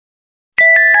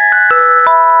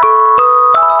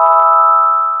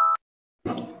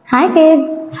Hi kids,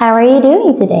 how are you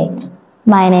doing today?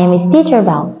 My name is Teacher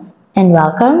Belle and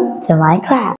welcome to my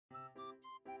class.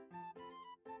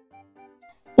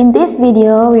 In this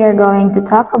video, we are going to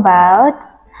talk about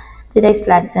today's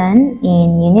lesson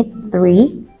in Unit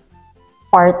 3,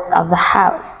 Parts of the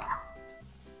House.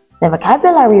 The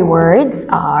vocabulary words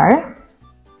are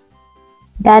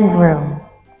bedroom,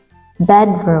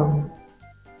 bedroom,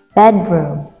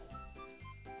 bedroom,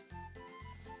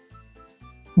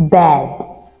 bed,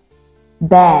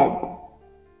 bed,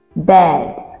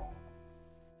 bed.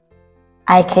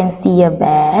 I can see a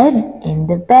bed in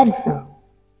the bedroom.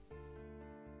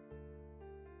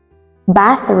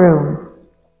 Bathroom,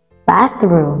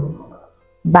 bathroom,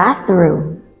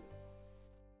 bathroom.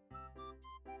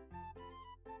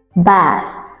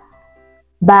 Bath,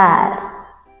 bath,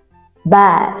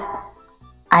 bath.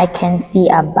 I can see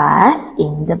a bath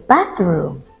in the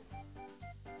bathroom.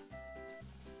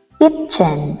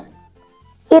 Kitchen,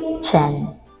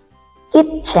 kitchen,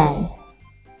 kitchen.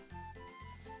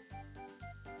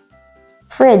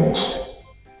 Fridge,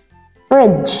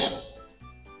 fridge,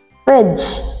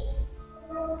 fridge.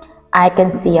 I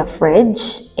can see a fridge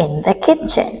in the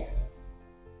kitchen.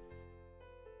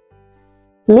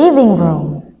 Living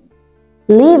room,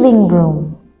 living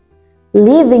room,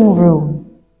 living room.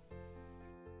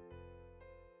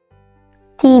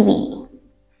 TV,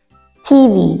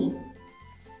 TV,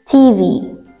 TV.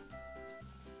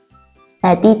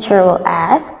 A teacher will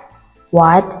ask,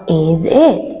 what is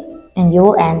it? And you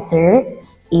will answer,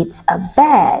 it's a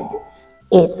bed,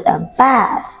 it's a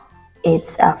bath,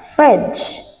 it's a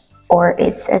fridge, or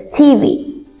it's a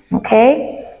TV.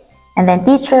 Okay? And then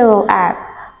teacher will ask,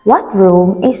 what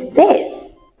room is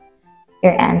this?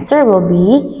 Your answer will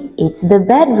be, it's the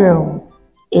bedroom,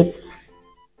 it's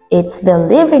the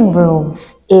living room,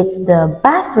 it's the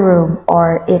bathroom,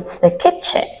 or it's the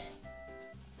kitchen.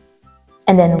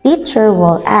 And then teacher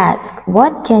will ask,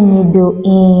 what can you do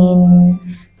in?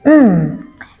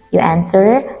 You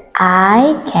answer,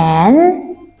 I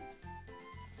can.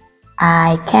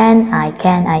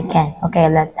 Okay,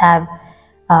 let's have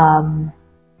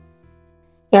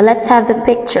the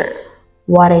picture.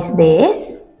 What is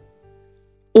this?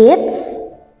 It's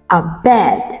a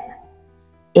bed.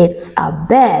 It's a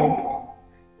bed.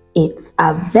 It's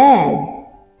a bed.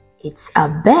 It's a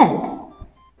bed.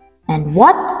 And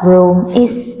what room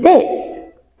is this?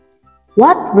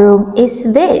 What room is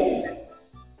this?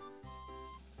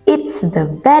 It's the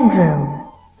bedroom.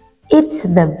 It's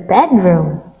the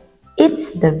bedroom. It's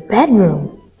the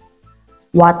bedroom.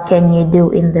 What can you do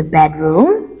in the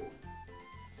bedroom?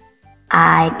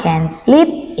 I can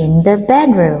sleep in the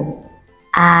bedroom.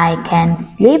 I can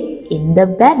sleep in the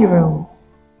bedroom.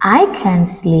 I can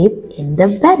sleep in the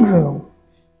bedroom.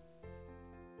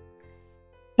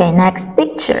 Okay, next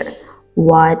picture.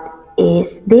 What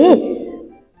is this?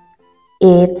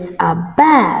 It's a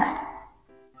bath.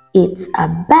 It's a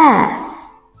bath.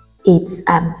 It's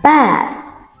a bath.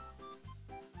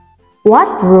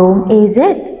 What room is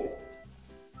it?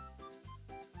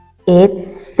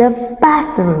 It's the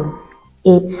bathroom.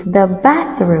 It's the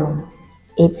bathroom.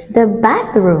 It's the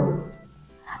bathroom.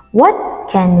 What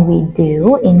can we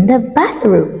do in the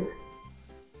bathroom?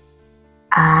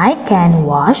 I can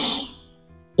wash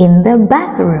in the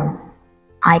bathroom.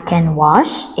 I can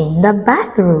wash in the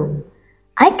bathroom.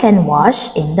 I can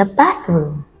wash in the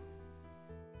bathroom.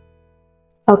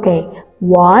 Okay,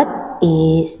 what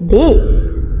is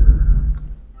this?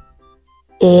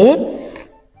 It's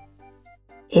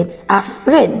a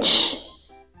fridge.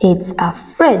 It's a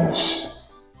fridge.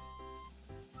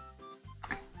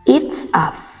 It's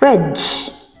a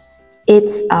fridge.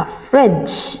 It's a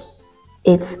fridge.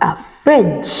 It's a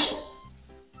fridge.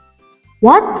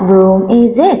 What room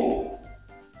is it?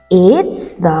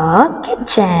 It's the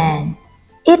kitchen.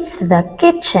 It's the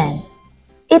kitchen.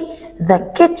 It's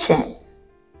the kitchen.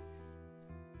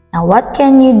 Now what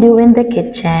can you do in the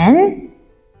kitchen?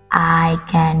 I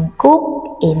can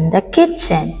cook in the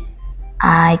kitchen.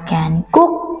 I can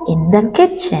cook in the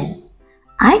kitchen.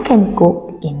 I can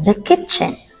cook in the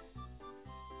kitchen.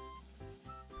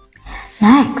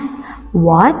 Next,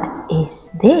 what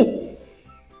is this?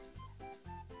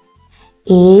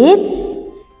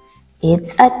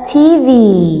 It's a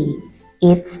TV.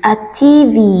 It's a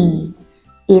TV.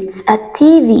 It's a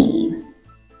TV.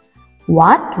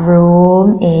 What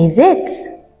room is it?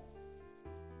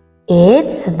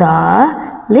 It's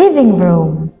the living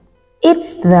room.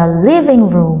 It's the living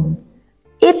room.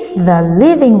 It's the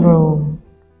living room.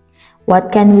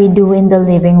 What can we do in the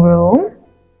living room?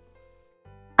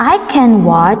 I can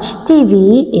watch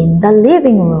TV in the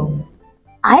living room.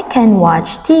 I can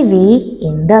watch TV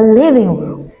in the living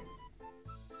room.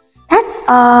 That's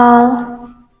all.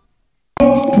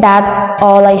 That's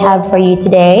all I have for you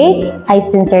today. I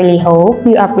sincerely hope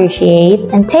you appreciate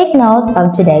and take note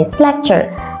of today's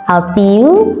lecture. I'll see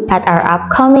you at our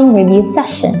upcoming review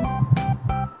session.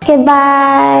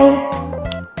 Goodbye!